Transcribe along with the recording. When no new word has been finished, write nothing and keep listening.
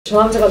저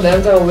남자가 내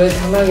남자가 왜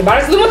장난하게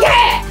말했어도 못해!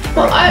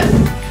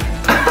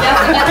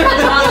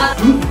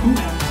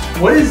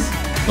 What is?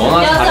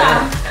 너나 잘해.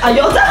 아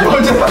여자?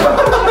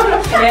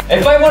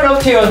 If I went up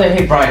to you and said,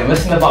 hey Brian,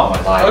 listen about my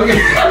life. Okay.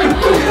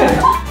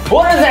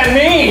 What does that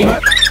mean?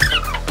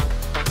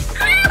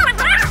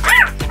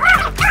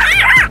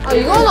 아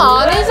이건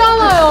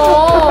아니잖아요.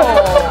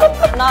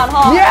 Not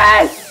hot.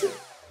 Yes!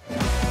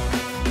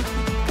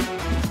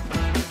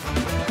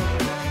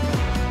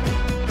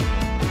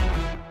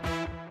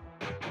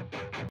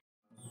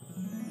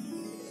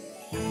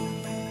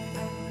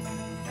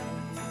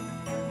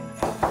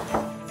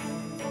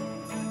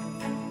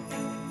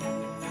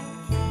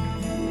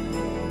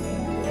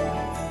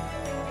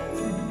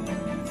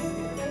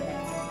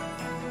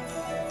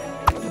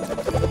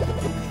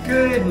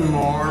 Good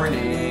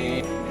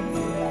morning.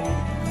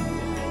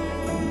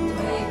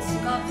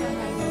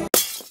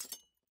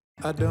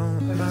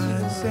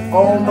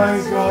 Oh my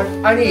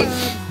god. 아니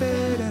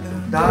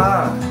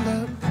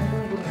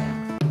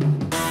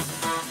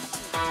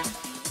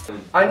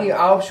아니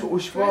 9시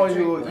 50분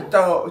가지고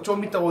이따가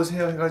좀 이따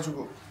오세요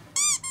해가지고.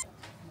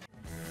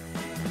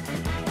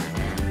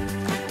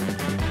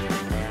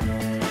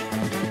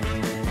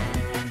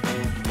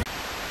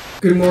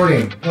 Good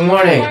morning. Good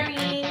morning.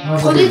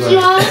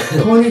 konnichiwa.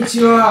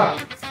 Konnichiwa.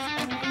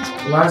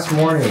 Last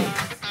morning.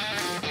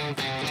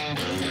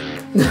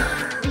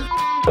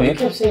 You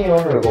kept saying you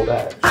wanted to go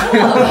back.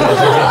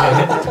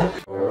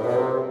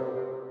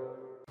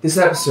 This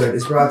episode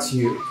is brought to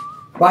you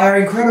by our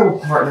incredible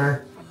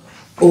partner,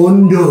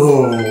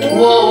 Ondo.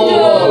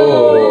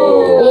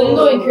 Whoa.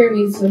 Ondo in Korean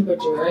means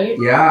temperature, right?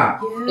 Yeah.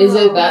 Is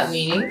it that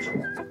meaning?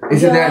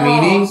 Is it that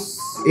meaning?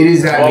 It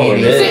is that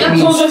meaning. It It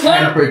means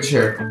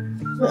temperature.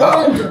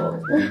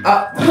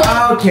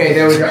 Okay,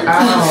 there we go.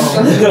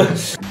 Ow.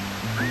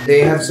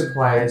 They have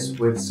supplied us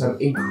with some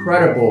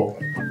incredible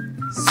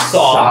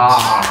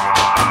socks.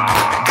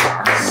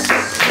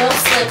 No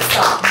slip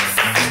socks.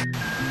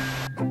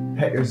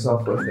 Pet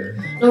yourself with it.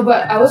 No,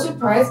 but I was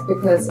surprised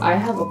because I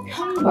have a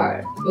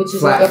평발, which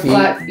is Flat like a feet.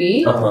 flat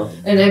feet, Uh-huh.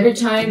 and every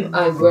time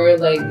I wear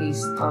like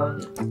these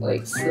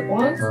like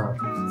slip-ons,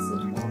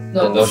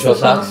 No-show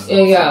socks?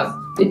 Yeah,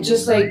 it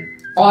just like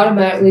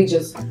automatically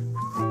just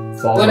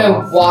Falls when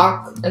off. I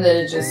walk and then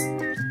it just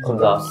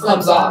Comes off.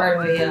 comes off. Right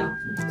away, yeah.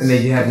 And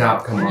they have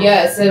not come off.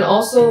 Yes, and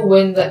also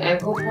when the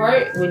ankle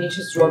part, when you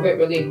just rub it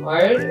really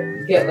hard,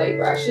 you get like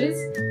rashes,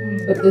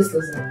 but this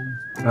doesn't.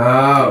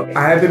 Oh,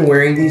 I have been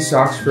wearing these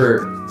socks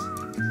for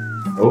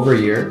over a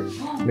year,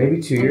 maybe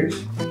 2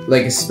 years.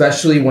 Like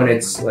especially when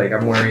it's like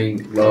I'm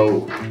wearing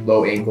low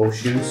ankle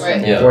shoes,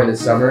 Right. Yeah. or in the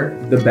summer,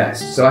 the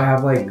best. So I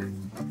have like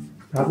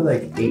probably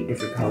like 8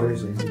 different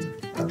colors and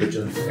a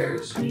bajillion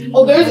pairs.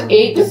 Oh, there's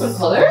 8 different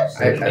colors?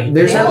 There's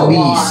That's at a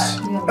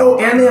least. lot. Oh,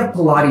 and they have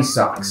Pilates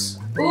socks.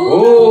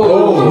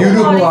 Ooh. You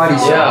do Pilates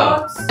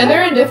socks. And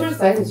they're in different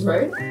sizes,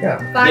 right?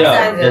 Five Yeah,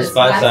 sizes. there's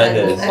five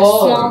sizes. X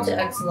Oh. small to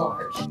X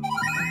large.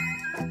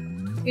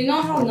 You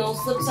know how no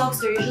slip socks,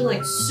 they're usually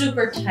like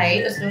super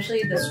tight,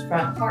 especially this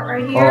front part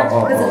right here,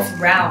 because it's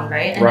round,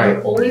 right? And Right.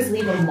 you always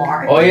leave a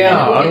mark. Oh yeah, and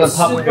it will on the get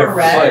top of super your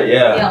red. foot,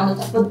 yeah. Yeah, on the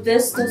top. But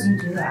this doesn't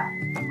do that.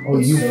 Oh,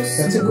 It's you. so That's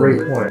a smooth.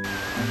 great point.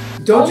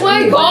 Don't Oh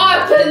my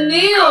god,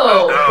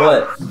 Peniel!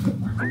 What?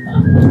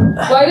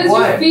 Why does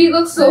What? your feet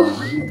look so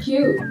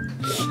cute?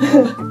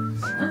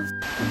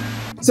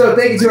 So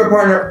thank you to our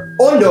partner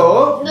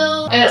Ondo.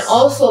 No. And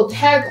also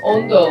tag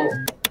Ondo.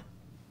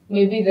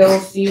 Maybe they'll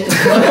see it.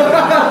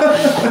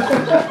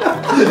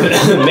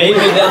 Maybe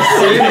they'll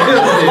see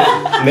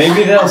it.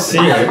 Maybe they'll see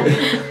it.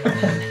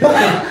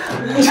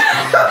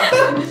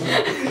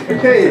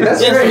 Hey,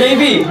 that's Yes, great.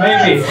 maybe.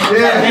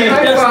 Yeah,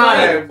 high Just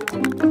five.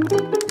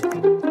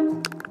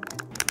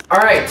 All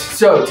right,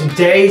 so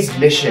today's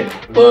mission.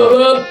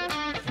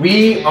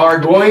 We are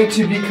going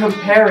to be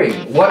comparing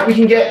what we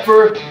can get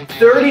for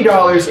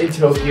 $30 in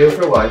Tokyo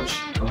for lunch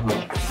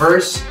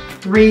versus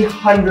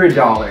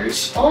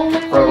 $300 Oh my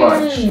for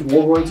lunch.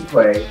 We're going to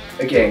play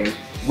a game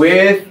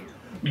with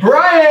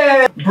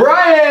Brian!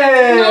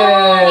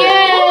 Brian!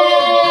 Yay!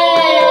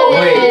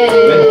 Wait,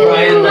 with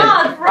Brian, like,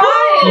 Not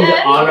Brian! he's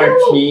on our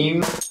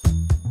team.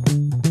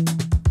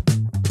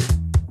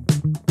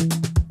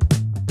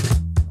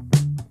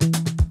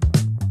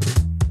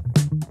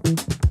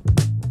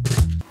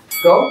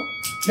 Go.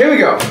 Here we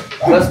go.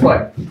 Let's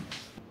play.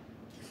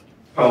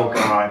 Oh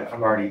God,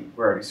 we're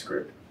already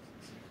screwed.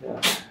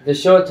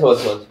 Just show it to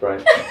us once,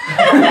 Brian.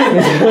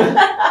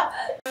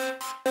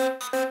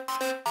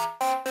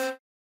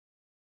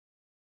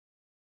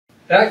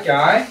 That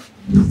guy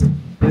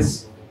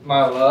is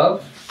my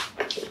love.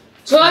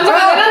 저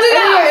남자가 내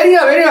남자가!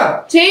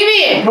 애니야.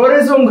 제이미!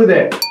 별에선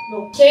그대.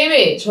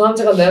 제이미! 저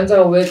남자가 내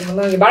남자가 왜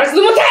장난하게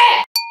말했어도 못해!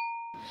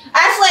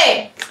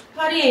 Ashley!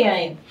 파리의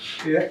여인.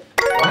 Yeah.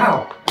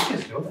 Wow. I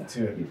just know that.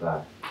 Dude, be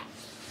glad.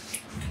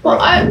 Well,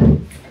 I... You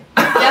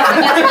have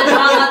to get the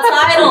drama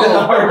title.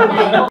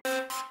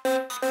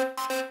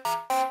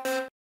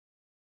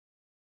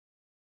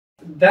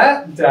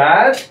 That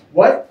dad,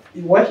 what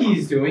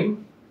he's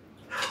doing?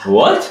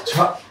 What?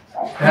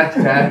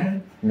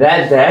 That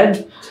That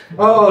dad?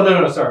 Oh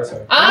no, sorry.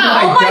 Oh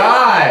my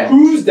god!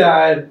 Whose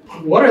dad?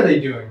 What are they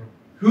doing?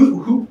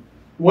 Who?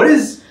 What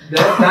is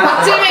that?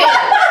 박재민!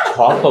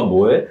 아빠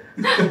뭐해?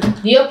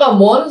 네 아빠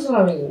뭐 하는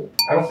사람이고?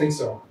 I don't think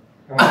so.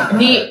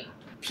 네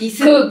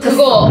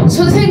그거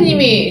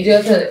선생님이 이제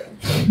같은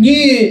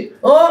네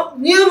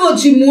아빠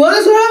지금 뭐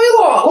하는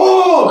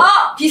사람이고?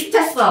 아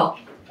비슷했어.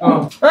 네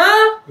아빠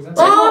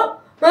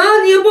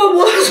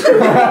뭐 하는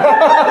사람이고?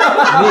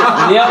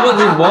 네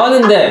아버지 뭐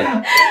하는데?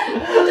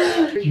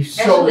 You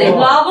so 내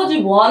wrong. 아버지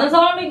뭐 하는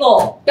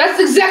사람이고? That's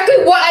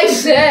exactly what I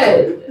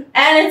said.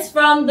 And it's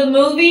from the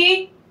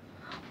movie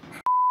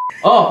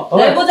어.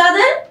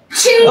 내부자들?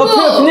 친구.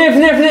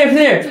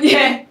 푸닐.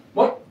 예.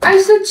 I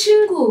said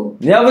친구.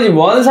 네 아버지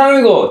뭐 하는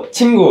사람이고?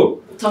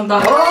 친구.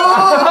 정답.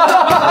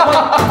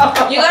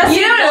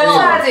 이름을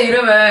외쳐야지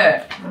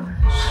이름을.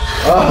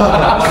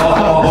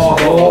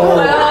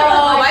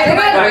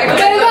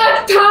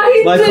 내가 다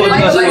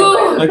힌트를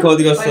주고. 마이크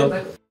어디 갔어?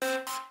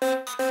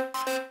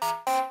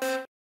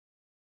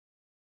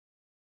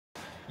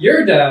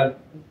 Your dad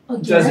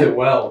does it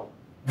well.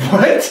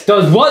 What?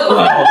 Does what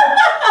well?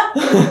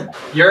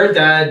 Your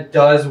dad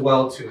does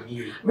well to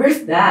me.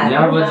 Where's that? 네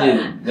아버지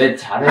내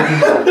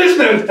잘해준다. There's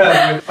no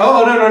dad.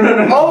 Oh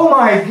no. Oh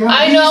my god!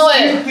 I know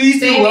it. Please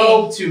do Baby.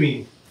 well to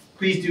me.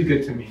 Please do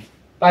good to me.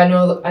 I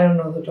don't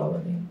know the drama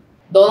name.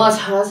 너나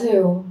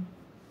잘하세요.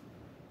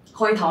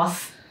 거의 다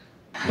왔어.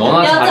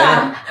 너나 잘해.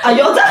 여자. 아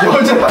여자?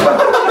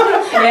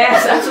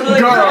 Yes, absolutely.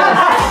 Girl.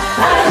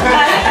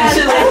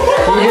 Actually.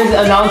 You're just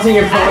announcing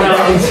your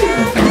pronouns.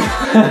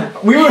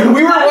 We were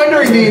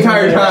wondering the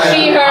entire time.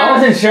 She, her. I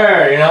wasn't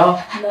sure, you know?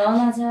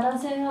 너나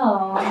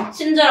잘하세요.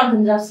 친절한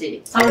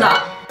근잡씨.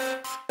 정답.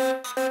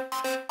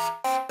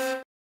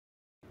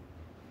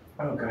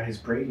 Oh god, he's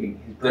breaking.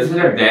 Does it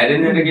have dad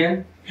in it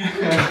again?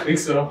 I think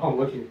so. I'm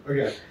looking.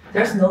 Okay.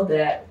 There's no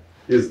that.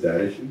 His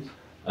dad issues?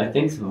 I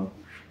think so.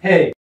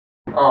 Hey,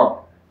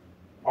 Oh.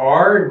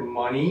 our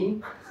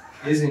money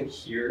isn't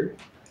here.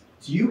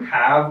 Do you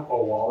have a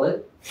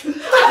wallet?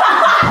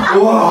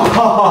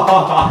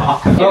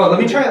 Oh, let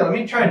me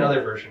try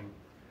another version.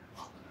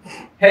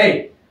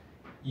 Hey,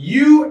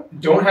 you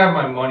don't have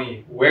my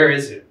money. Where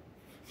is it?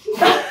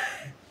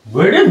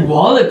 Where did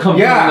wallet come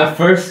Yeah. from in the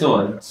first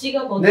one?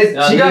 지갑 어디? 내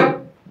야,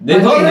 지갑. 내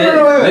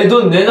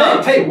돈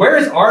내놔. Hey, where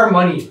is our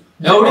money?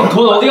 야, 우리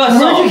돈 어디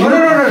갔어?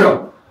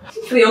 No.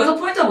 근데 여기서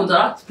포인트가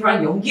뭐더라?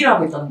 브라이언 연기를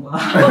하고 있다는 거야.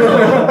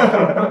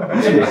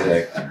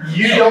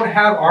 You don't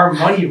have our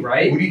money,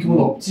 right? 우리 돈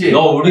없지.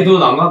 너 우리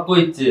돈 안 갖고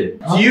있지?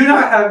 Do you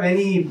not have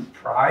any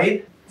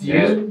pride? Do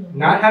you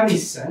not have any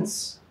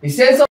sense? 이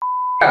센서.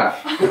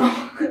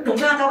 그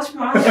동생한테 하고 싶은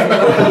말 하는 게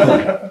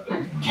아니라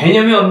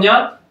개념이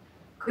없냐?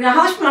 그냥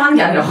하고 싶은 말 하는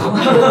게 아니라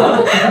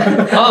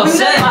어,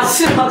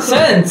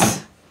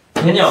 sense.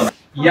 개념.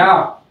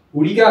 야,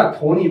 우리가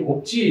돈이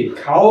없지.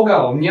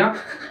 가오가 없냐?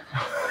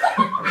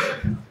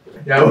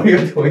 야,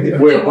 우리가 돈이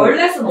없지. Wait,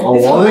 원래는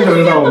원래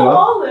경상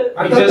온가?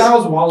 I thought that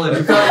was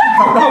wallet.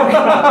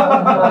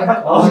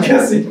 I was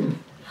guessing.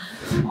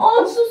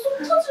 아 진짜 속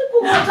터질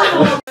것 같아.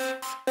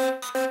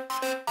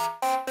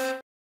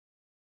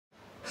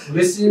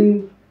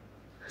 Listen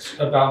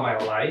about my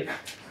life.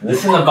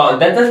 Listen about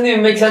that doesn't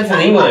even make sense in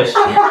English.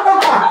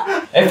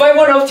 If I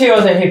went up to you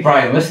and said, "Hey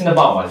Brian, listen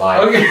about my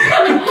life," Okay.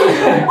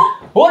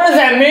 what does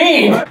that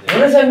mean? What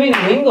does that mean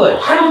in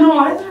English? I don't know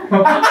either.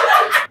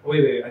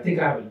 Wait. I think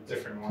I have a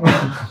different one.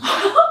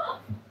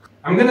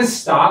 I'm gonna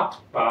stop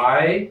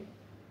by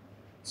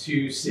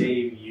to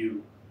save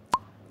you.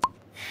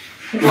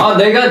 아,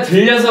 내가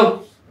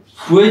들려서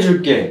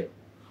구해줄게.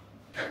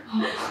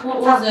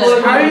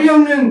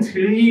 하려면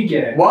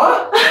들리게.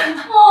 What?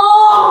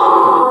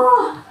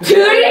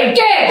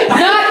 들릴게!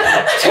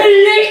 나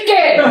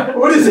들릴게!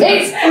 What is it?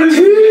 It's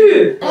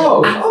그.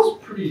 Oh, that was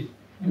pretty.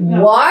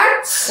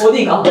 What?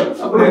 어디가?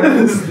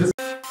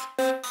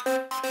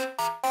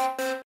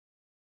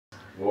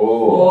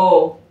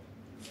 오.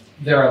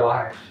 They're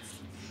alive.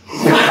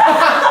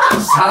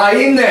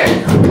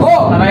 살아있네.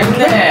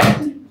 살아있네.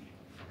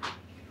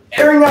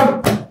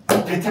 에리나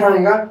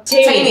베테랑인가?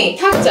 제이미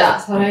탁자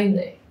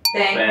살아있네.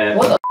 땡. Man.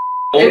 What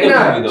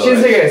에리나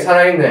신세계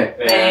살아있네.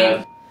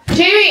 땡.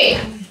 제이미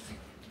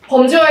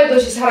범죄와의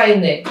도시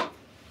살아있네.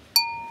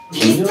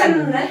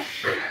 비슷했는데?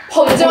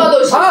 범죄와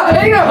도시. 아,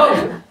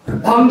 에리나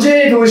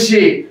범죄의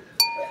도시.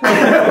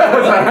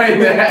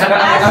 살아있네.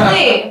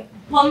 아슬리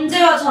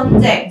범죄와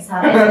전쟁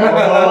살아있네.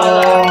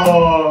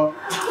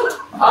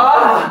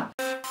 아.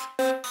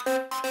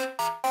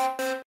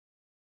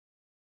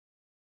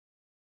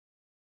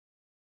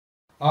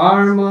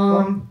 Our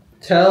mom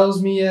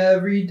tells me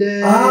every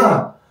day.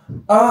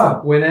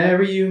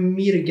 Whenever you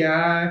meet a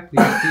guy,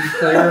 please be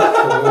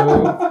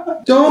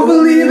careful. Don't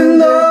believe in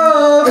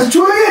love.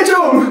 조용해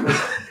좀.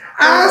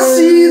 I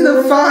see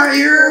the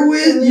fire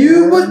with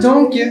you, but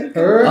don't get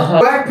hurt.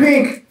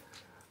 Blackpink.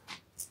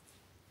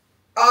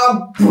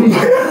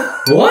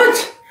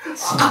 What?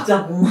 진짜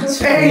못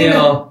맞춰.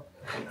 아니요.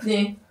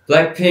 네.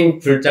 블랙핑크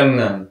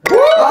불장난.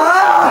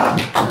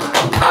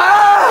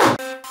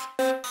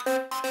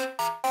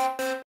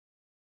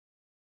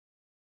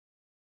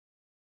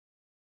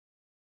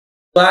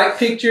 Black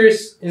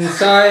pictures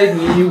inside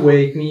me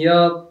wake me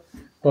up,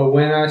 but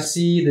when I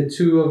see the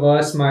two of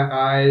us, my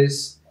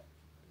eyes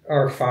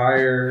are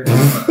fire.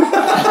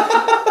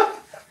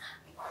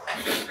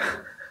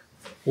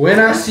 When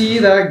I see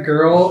that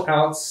girl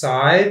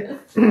outside,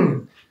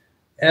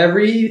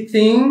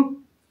 everything.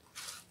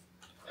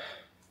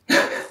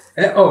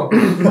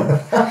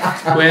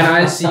 When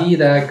I see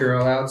that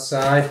girl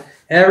outside,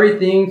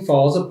 everything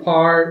falls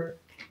apart.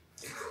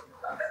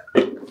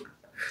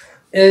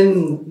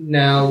 And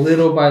now,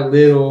 little by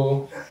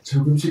little,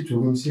 조금씩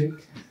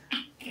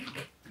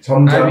I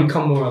점점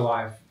become more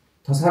alive.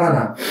 더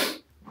살아나.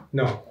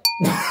 No.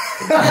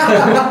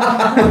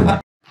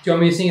 Do you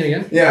want me to sing it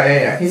again?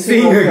 Yeah.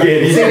 Sing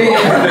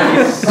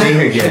again. Sing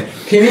again.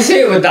 Can you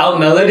say it without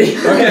melody?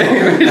 Okay,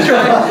 let me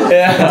try. It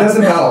Yeah.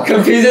 doesn't help.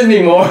 Confuses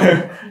me more.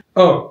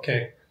 Oh,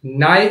 okay.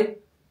 Night.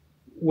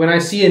 When I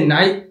see a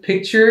night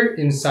picture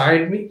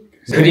inside me.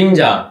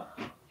 그림자.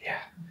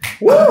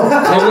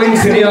 Glowing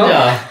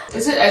그림자.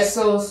 Is it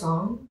EXO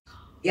song?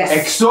 Yes.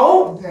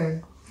 엑소?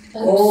 Okay.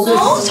 오,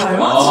 진짜 잘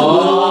맞지.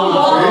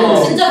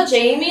 아. 진짜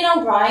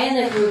제이미랑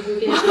브라이언의 그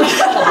그게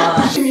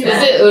비슷하다. Is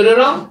it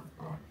으르렁?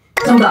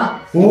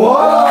 정답.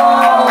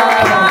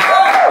 와!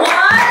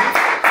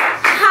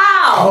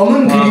 How?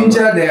 검은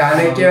그림자 내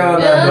안에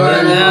깨어나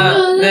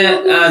널.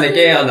 내 안에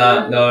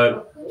깨어나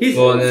널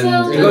보는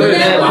이거는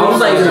내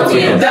마음속에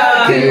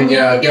진짜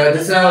그녀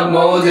곁에서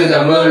모두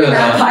다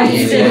물러나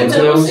이제는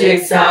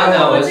조금씩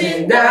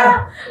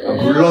사나워진다.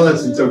 물론은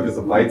진짜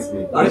웃겨서 bites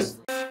me.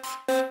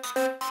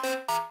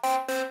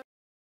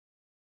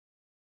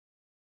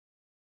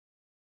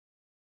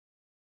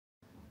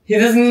 He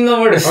doesn't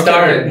know where to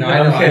start. Okay, no,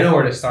 I know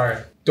where to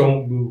start.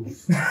 Don't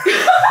move.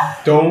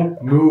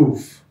 Don't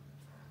move.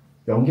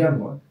 연기한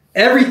거야?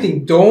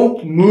 Everything.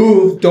 Don't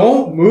move.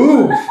 Don't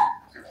move.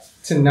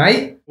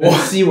 Tonight,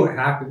 let's see what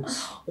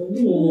happens.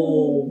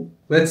 오.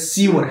 Let's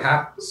see what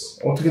happens.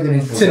 어떻게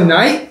되는지 보자.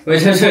 Tonight, 왜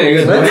잠시만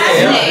이거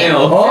노래예요? 아니에요?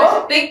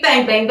 어? Big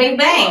bang, bang, bang,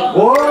 bang.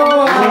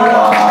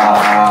 와!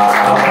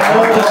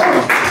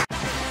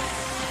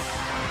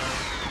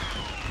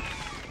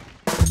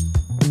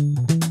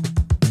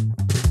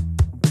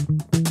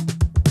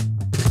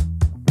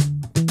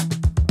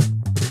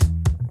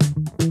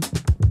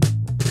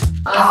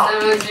 안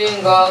내면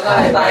진 거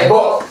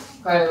가위바위보.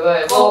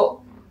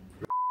 가위바위보.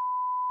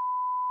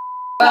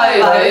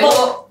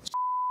 가위바위보.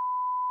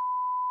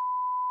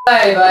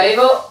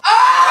 가위바위보.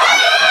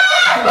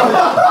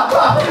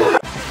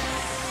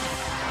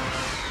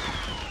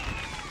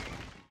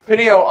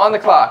 Video on the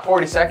clock.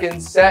 40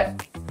 seconds.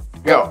 Set.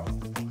 Go.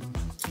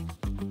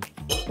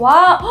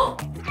 와.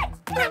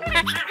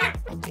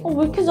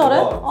 왜 이렇게 잘해?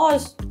 아,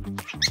 씨.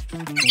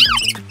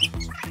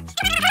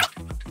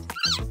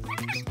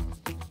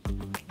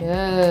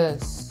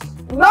 Yes.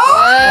 No!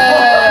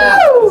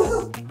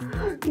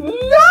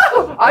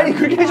 No! 아니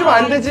그렇게 해주면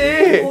안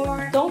되지.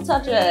 Don't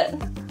touch it.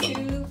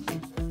 2,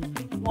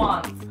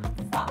 1.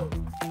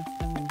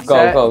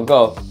 Go, go,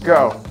 go.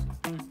 Go.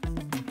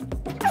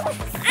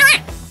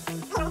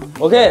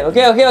 오케이.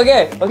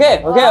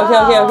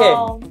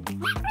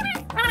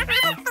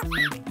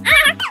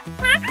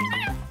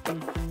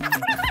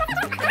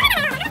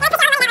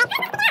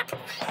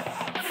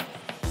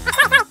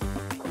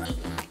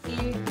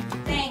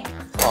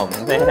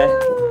 없네.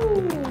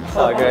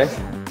 Okay.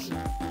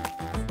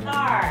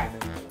 Start.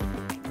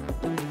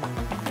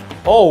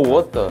 Oh,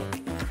 what the?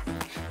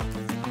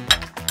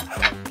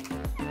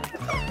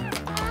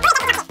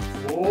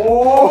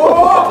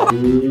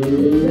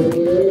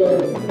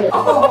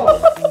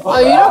 아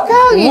이렇게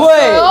하기 Wait,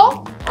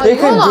 있어요? 아 they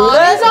can 이건 do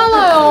that?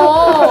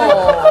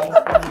 아니잖아요.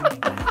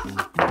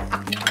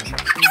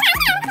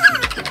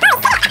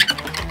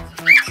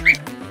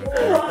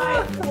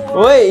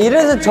 왜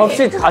이래서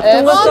접시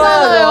같은 거 써야죠.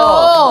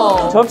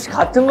 에바잖아요. 접시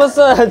같은 거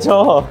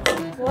써야죠.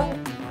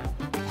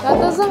 That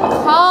doesn't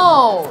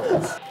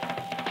count.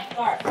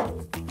 Start.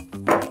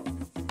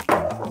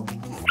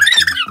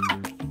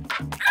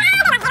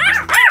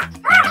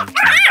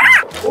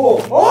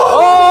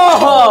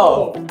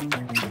 오!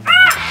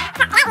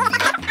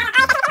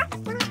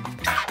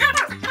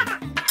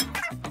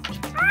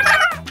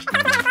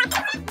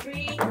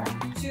 3,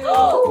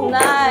 2,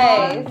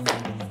 Nice.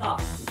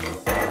 stop.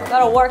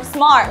 Gotta work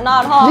smart,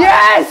 not hard.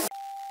 Yes!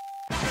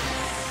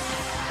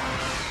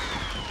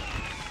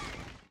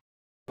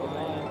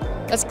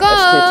 Let's go.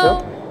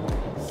 SK2?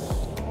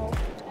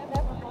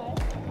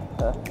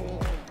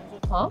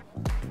 Huh?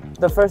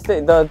 The first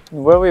day,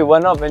 where we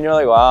went up and you're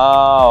like,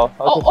 wow.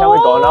 Okay, can we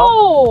go now?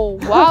 Oh,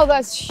 wow,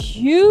 that's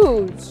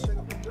huge.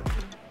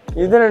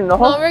 You didn't know?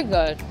 No, we're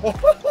good.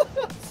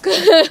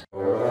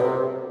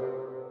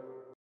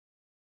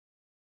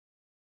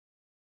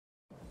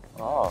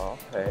 Oh,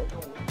 okay.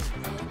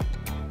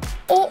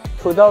 Oh,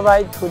 To the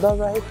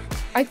right.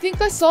 I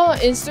think I saw an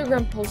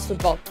Instagram post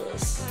about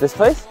this. This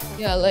place?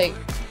 Yeah, like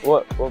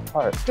What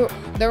part?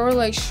 there were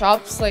like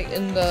shops like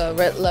in the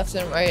right, left,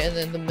 and right, and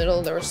in the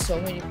middle there were so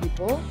many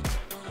people.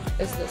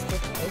 Is this the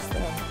place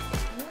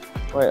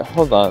that? Wait,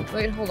 hold on.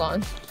 Wait, hold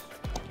on.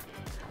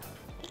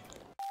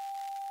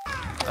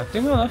 I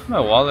think I left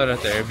my wallet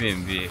at the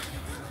Airbnb.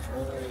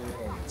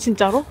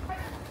 진짜로?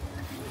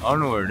 I don't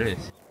know where it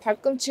is.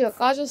 발꿈치가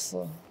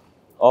까졌어.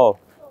 Oh.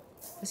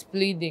 It's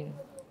bleeding.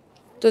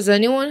 Does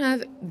anyone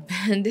have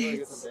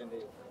band-aids?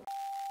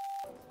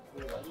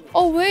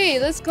 Oh wait,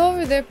 let's go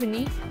over there,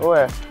 Peniel.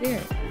 Where?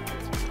 There.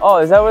 Oh,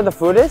 is that where the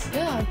food is?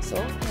 Yeah, so.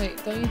 Wait,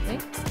 don't you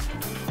think?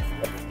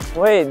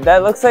 Wait,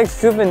 that looks like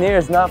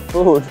souvenirs, not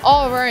food.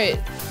 Oh, right.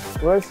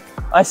 Where's...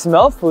 I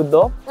smell food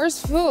though. Where's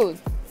food?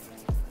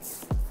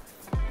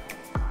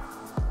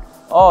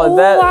 Oh,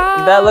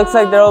 that looks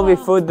like there will be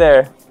food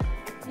there.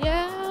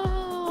 Yeah.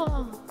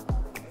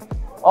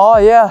 Oh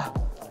yeah.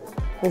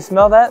 You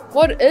smell that?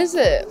 What is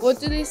it? What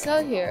do they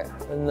sell here?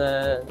 And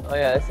then, oh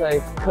yeah, it's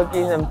like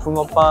cookies and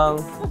붕어빵.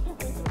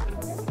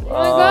 Oh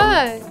my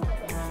god.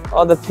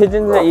 Oh, the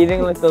pigeons are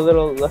eating like the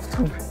little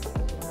leftover.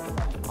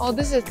 Oh,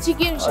 this is a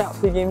튀김 shop.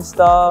 튀김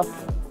stuff.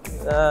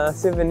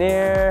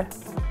 Souvenir.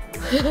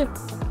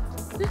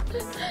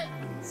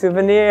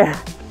 Souvenir.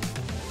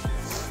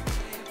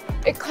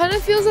 It kind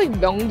of feels like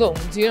Myeongdong.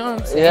 Do you know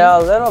what I'm saying? Yeah,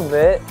 a little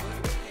bit.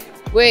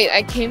 Wait,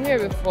 I came here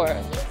before.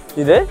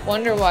 You did?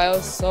 Wonder why I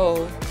was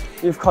so...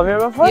 You've come here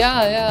before?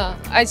 Yeah.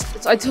 I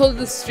told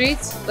the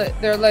streets that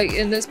they're like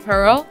in this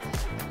parallel,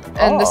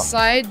 and the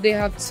side they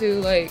have to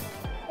like.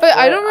 But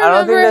I don't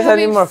remember think there's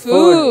having any more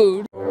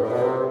food.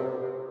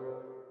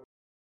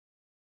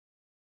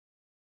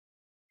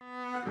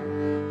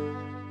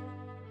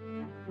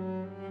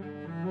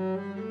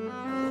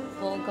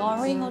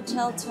 Bulgari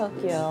Hotel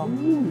Tokyo.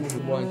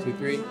 1, 2,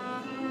 3.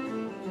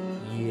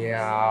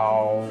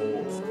 Yeah.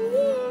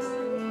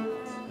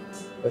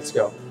 Let's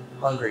go.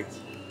 Hungry.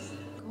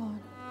 God.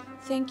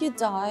 Thank you,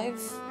 Dive.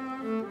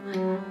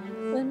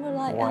 When will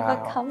I ever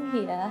come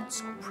here?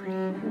 So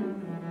pretty.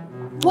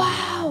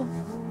 Wow!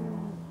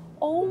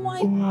 Oh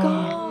my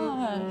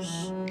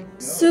gosh!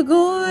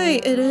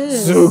 Sugoi! It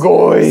is!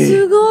 Sugoi!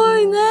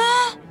 Sugoi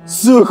ne!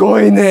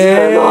 Sugoi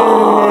ne!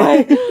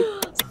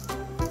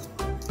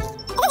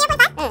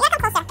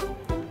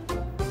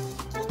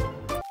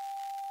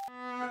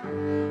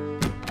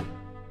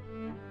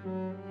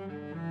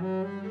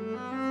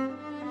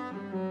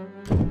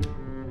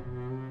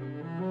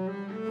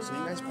 So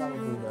you guys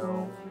probably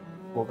know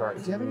Bulgari.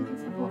 Do you have anything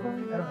from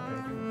Bulgari? I don't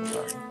have anything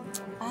from Bulgari.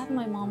 I have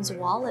my mom's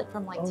wallet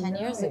from like 10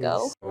 years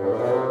ago.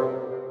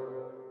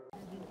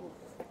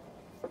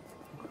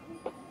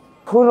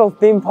 Poodle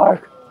theme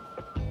park.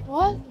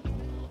 What?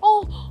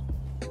 Oh,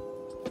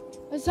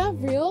 is that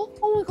real?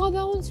 Oh my god,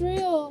 that one's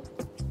real.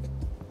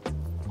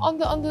 On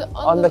the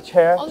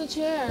chair. On the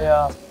chair.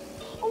 Yeah.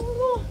 Oh my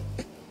god.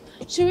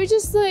 Should we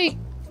just like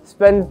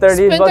Spend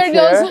 30 bucks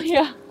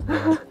here?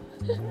 Yeah.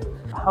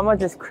 How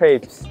much is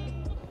crepes?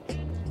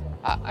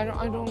 I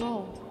don't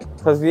know.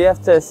 Because we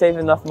have to save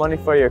enough money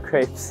for your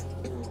crepes.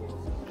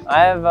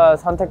 I have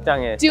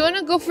선택장애. Do you want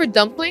to go for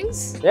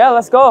dumplings? Yeah,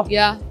 let's go.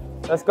 Yeah.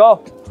 Let's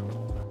go.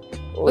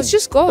 Let's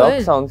just go Duck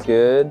in. sounds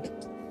good.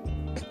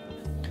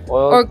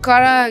 Or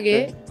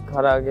karaage.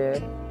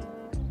 Karaage.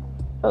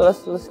 Oh,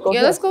 let's go.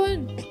 Yeah, let's go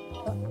in.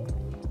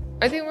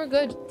 I think we're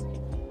good.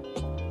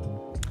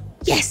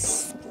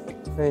 Yes.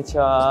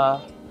 konnichiwa.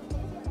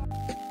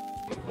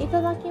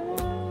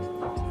 Itadakimasu.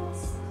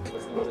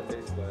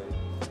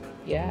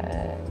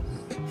 Yes.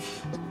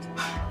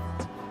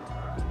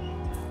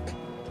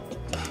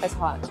 It's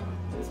hot.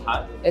 It's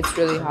hot? It's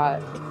really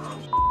hot.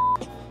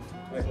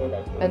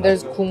 And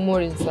there's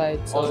국물 inside.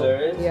 So, Oh,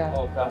 there is? Yeah.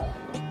 Oh, God.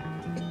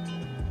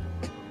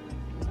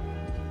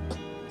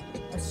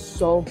 It's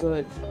so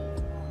good.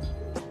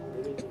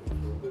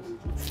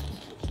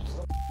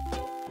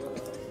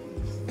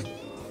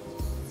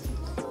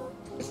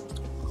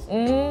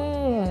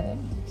 Mmm.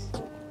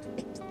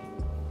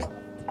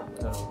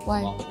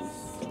 Why?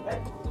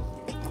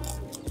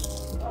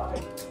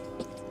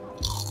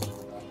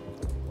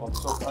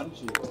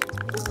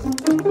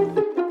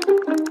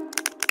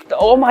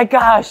 Oh my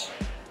gosh!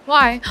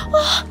 Why?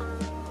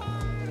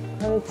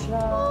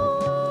 Konnichiwa.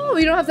 Oh,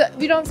 we don't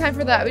have time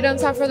for that. We don't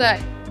have time for that.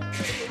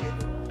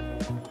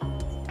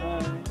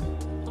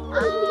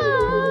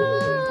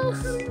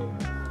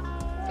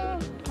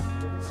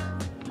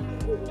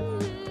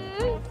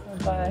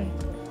 Bye.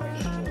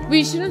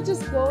 We should have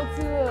just go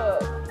to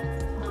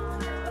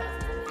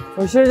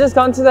We should have just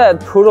gone to that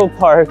poodle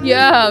park.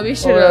 Yeah, we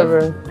should Or have.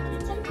 whatever.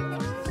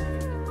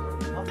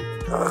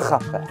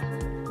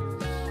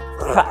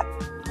 Crap,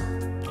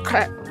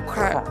 crap,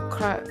 crap,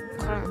 crap.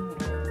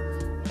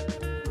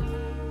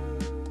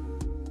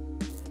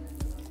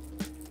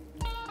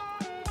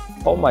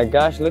 Oh my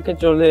gosh, look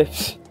at your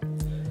lips.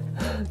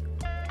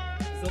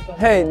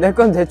 Hey, 내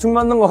건 대충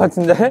맞는 것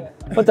같은데?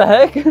 What the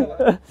heck?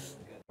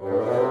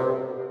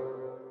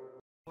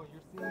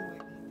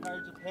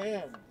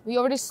 We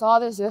already saw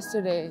this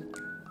yesterday.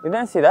 We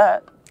didn't see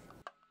that.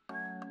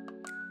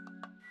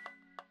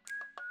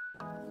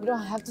 We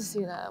don't have to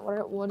see that.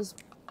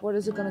 What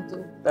is it gonna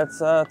do? That's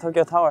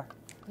Tokyo Tower.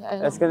 Yeah, I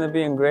know. That's gonna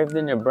be engraved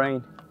in your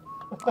brain.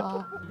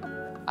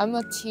 I'm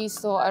a T,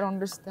 so I don't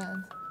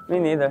understand. Me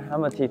neither.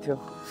 I'm a T too.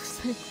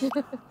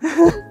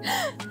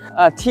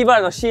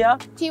 T발 너 C야?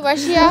 T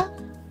맛이야?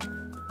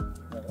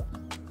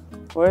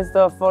 Where's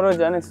the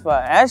photogenic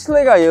spot?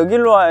 Ashley가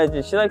여기로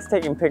와야지. She likes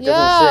taking pictures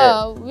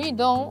Yeah, and we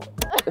don't.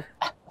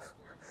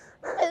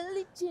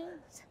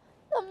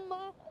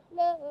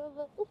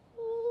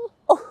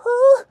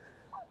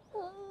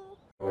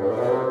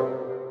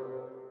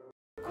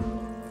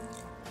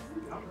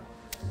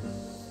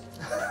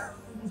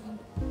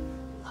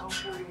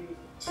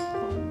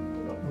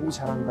 너무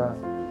잘한다.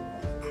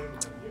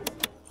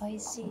 美味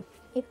しい。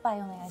一杯お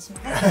願いしま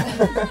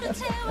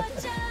す。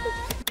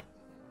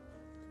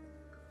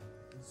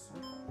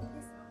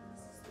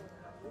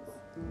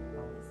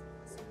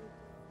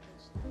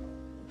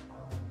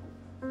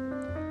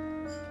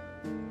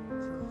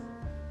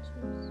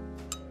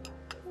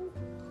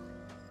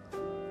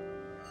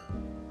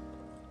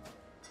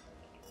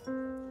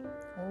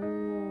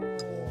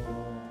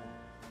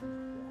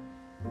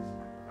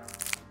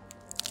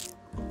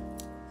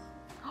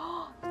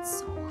 It's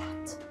so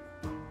hot.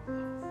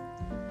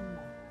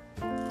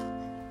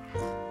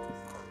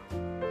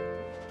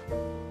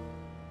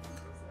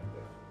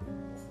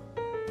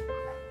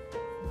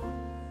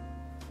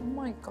 Oh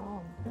my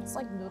god, it's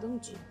like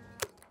누룽지.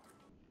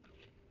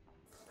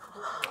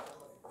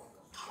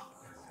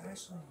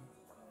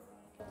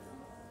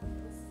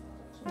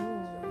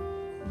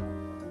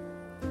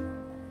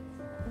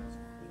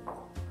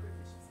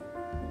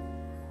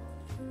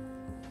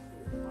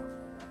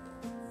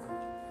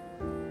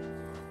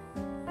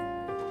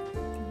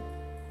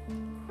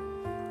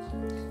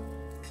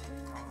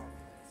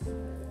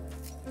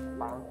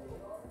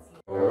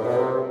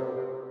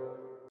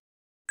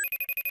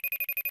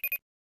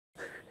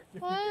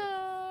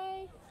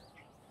 Hi.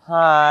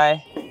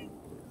 Hi.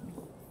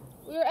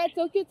 We're at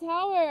Tokyo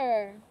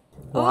Tower.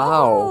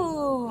 Wow.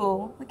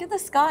 Oh, look at the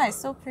sky,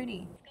 so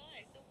pretty.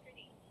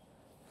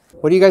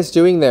 What are you guys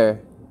doing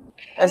there?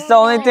 It's the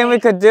only thing we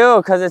could do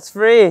because it's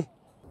free.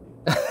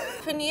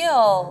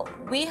 Peniel,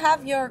 we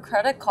have your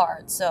credit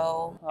card,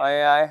 so. Oh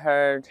yeah, I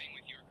heard.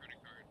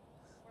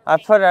 I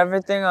put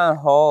everything on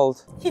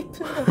hold. You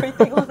put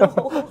everything on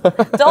hold.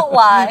 Don't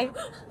lie.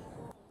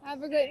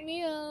 Have a great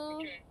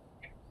meal.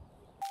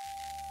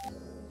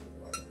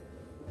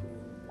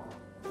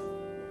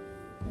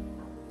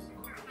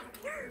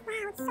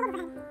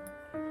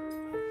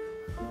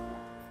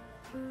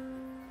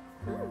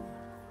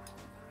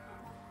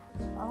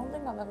 I don't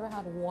think I've ever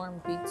had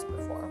warm beets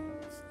before.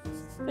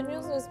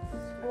 Peniel says,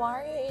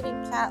 why are you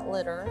eating cat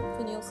litter?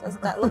 Peniel says,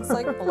 that looks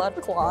like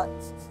blood clot.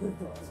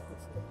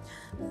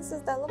 He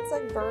says, that looks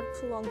like bird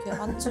poo on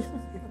계란찜.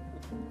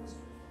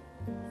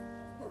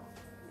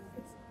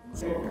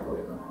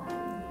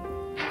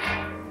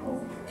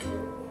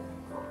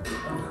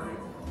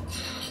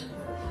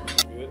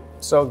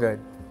 So good.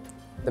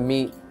 The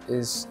meat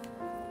is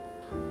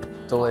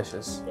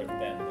delicious.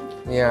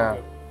 Yeah.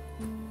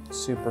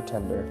 Super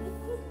tender.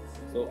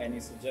 So any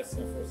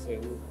suggestion for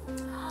Seoul?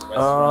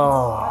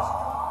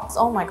 Oh.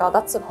 Oh my god,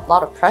 that's a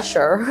lot of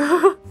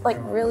pressure. Like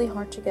really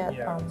hard to get.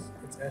 Yeah,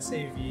 it's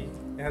SAV.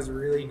 It has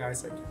really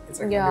nice, like, it's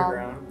like Yeah.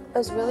 underground.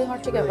 It's really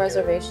hard to get Really good.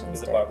 reservations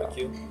Is it there.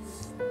 barbecue?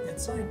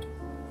 It's like,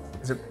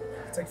 Is it?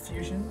 it's like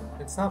fusion.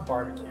 It's not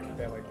barbecue.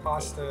 They have like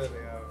pasta.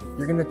 They have.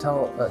 You're gonna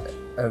tell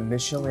a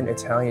Michelin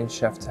Italian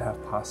chef to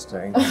have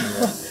pasta in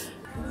Korea?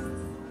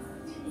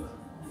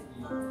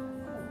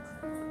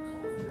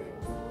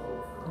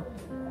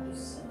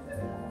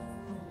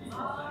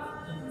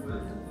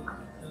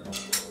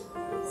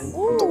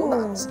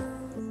 Donuts.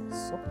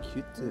 So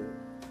cute.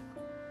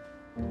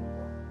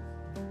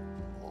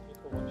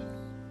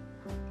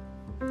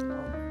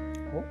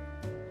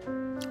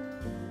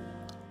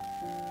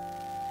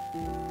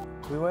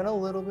 We went a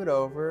little bit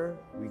over.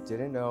 We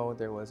didn't know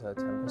there was a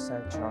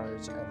 10%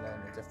 charge and then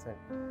a different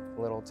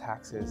little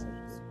taxes.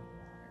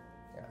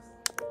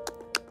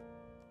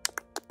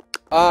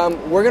 Yeah.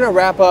 We're gonna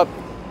wrap up,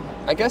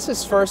 I guess,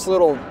 this first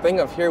little thing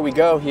of here we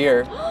go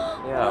here.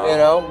 Yeah. You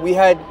know, we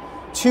had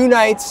 2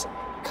 nights,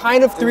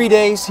 kind of 3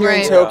 days here in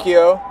Right.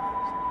 Tokyo.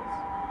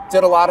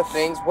 Did a lot of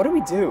things. What did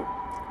we do?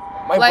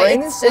 My Like,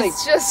 brain is like,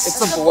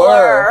 it's a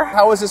blur.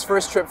 How was this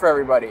first trip for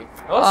everybody?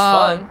 It was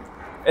fun.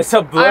 It's a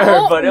I blur,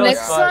 hope but it was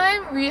next fun.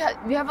 time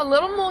we have a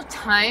little more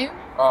time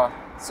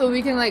so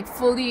we can like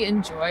fully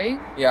enjoy.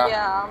 Yeah.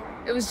 Yeah.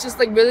 It was just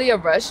like really a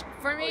rush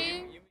for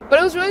me, but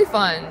it was really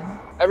fun.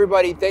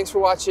 Everybody, thanks for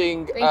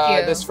watching Thank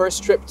you. this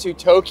first trip to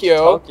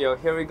Tokyo. Tokyo,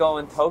 here we go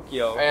in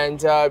Tokyo.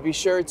 And be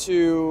sure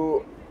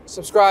to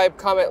subscribe,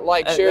 comment,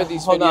 like, share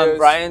these Hold videos. on,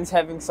 Brian's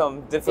having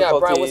some difficulties. Yeah,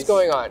 Brian, what's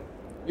going on?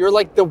 You're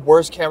like the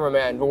worst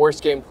cameraman, the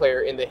worst game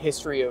player in the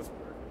history of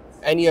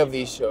any of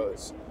these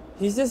shows.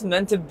 He's just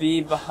meant to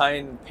be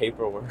behind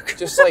paperwork.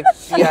 Just like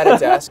be at a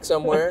desk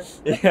somewhere.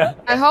 Yeah.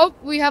 I hope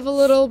we have a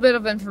little bit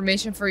of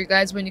information for you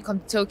guys when you come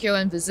to Tokyo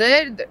and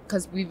visit,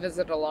 because we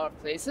visit a lot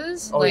of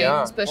places, Oh, like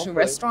yeah, especially hopefully.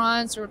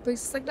 restaurants or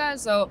places like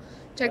that. So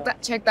check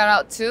that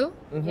out too.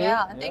 Mhm.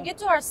 Yeah, and thank you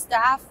to our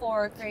staff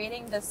for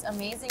creating this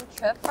amazing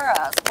trip for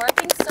us.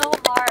 Working so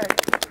hard,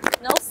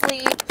 no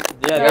sleep.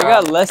 Yeah, they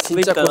got less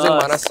sleep 진짜 than 고생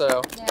us.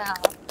 많았어요. Yeah,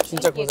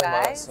 진짜 thank you 고생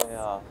guys. 많았어.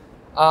 Yeah.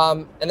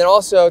 And then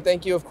also,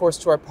 thank you, of course,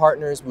 to our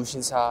partners,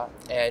 무신사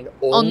and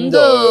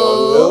Ondo.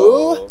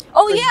 Ondo.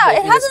 Oh Yeah,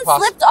 it hasn't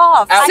slipped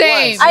off.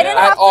 Same. I didn't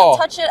have to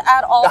touch it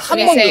at all. 한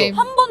today. 번도.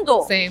 한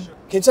번도. Same.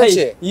 괜찮지?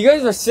 Hey, you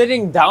guys were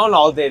sitting down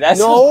all day. That's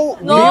No,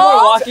 we were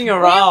walking We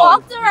around.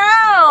 walked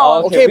around.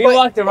 Oh, okay, Okay, we but-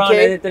 walked around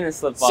okay. and it didn't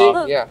slip See?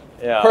 off. Yeah.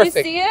 Yeah. Perfect.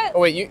 You see it? Oh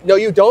wait,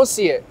 you don't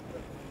see it.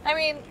 I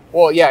mean,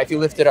 Well, yeah, if you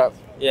lift it up.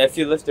 Yeah, if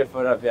you lift your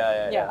foot up,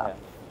 yeah.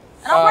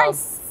 and I'm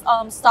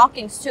wearing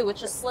stockings too,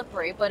 which is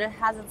slippery, but it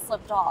hasn't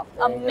slipped off.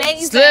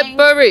 Amazing.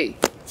 Slippery.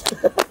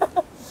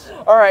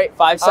 All right.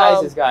 5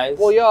 sizes, guys.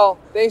 Well, y'all,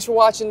 thanks for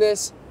watching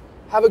this.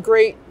 Have a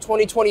great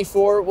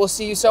 2024. We'll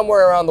see you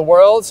somewhere around the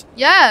world.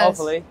 Yes.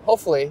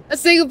 Hopefully.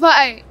 Let's say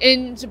goodbye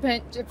in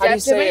Japan. How do you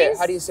say it? Japanese?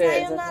 How do you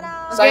say it?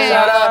 Sayonara.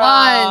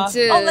 Sayonara. 1,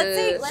 2. Oh,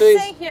 let's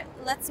say here.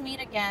 Let's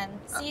meet again.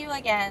 See you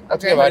again.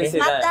 Okay, buddy.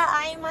 Mata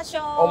aimashou.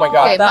 Oh my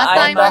God. Okay,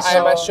 mata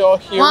aimashou.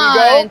 Here we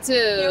go. 1, 2.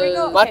 Here we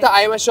go. Mata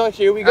aimashou.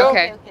 Here we go.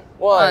 Okay.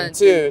 1,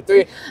 2,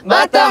 3.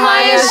 Mata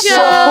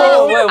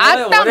Oh, wait,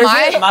 what is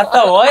아따마이. it?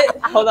 Mata what?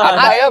 Hold on.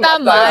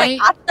 아따마이.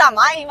 아따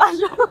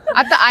아이마쇼.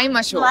 아따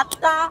아이마쇼.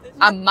 맞다.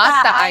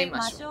 맞다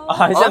아이마쇼.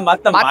 I said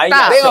Mata Mai.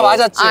 내가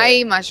맞았지.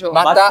 아이마쇼.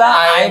 맞다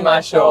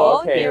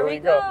아이마쇼. Okay, here we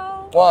go.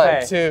 1,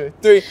 2,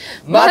 3.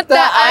 맞다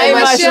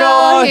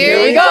아이마쇼.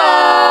 Here we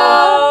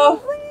go.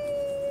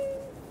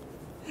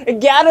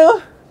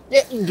 Garu.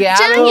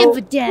 짱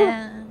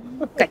예쁘다.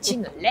 같이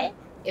놀래?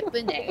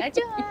 예쁜 애가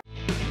좋아.